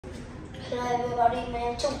Hello everybody, my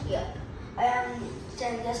name is Trung here. I am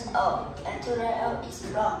 10 years old and today I will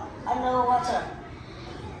explore underwater.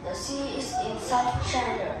 The sea is in South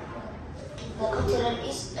China. The continent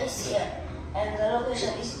is Asia and the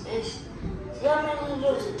location is East. There are many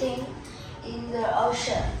little things in the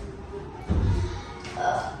ocean.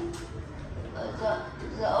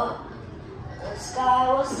 The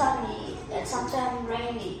sky was sunny and sometimes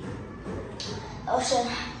rainy. The ocean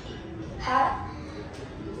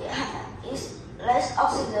is less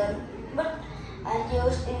oxygen, but I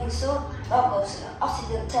use living suit goggles and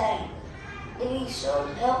oxygen tank. Living suit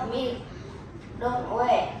help me don't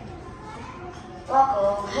wear.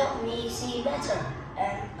 Goggles help me see better,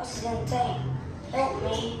 and oxygen tank help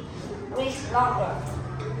me breathe longer.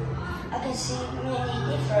 I can see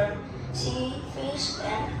many different sea fish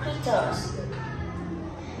and critters.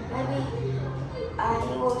 Maybe I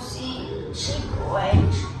will see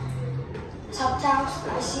shipwrecks. Sometimes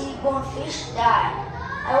I see bonefish die.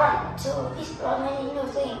 I want to explore many new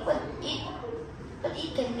things, but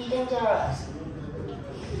it can be dangerous.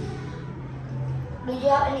 Do you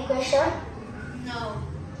have any question? No.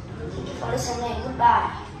 Thank you for listening.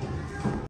 Goodbye.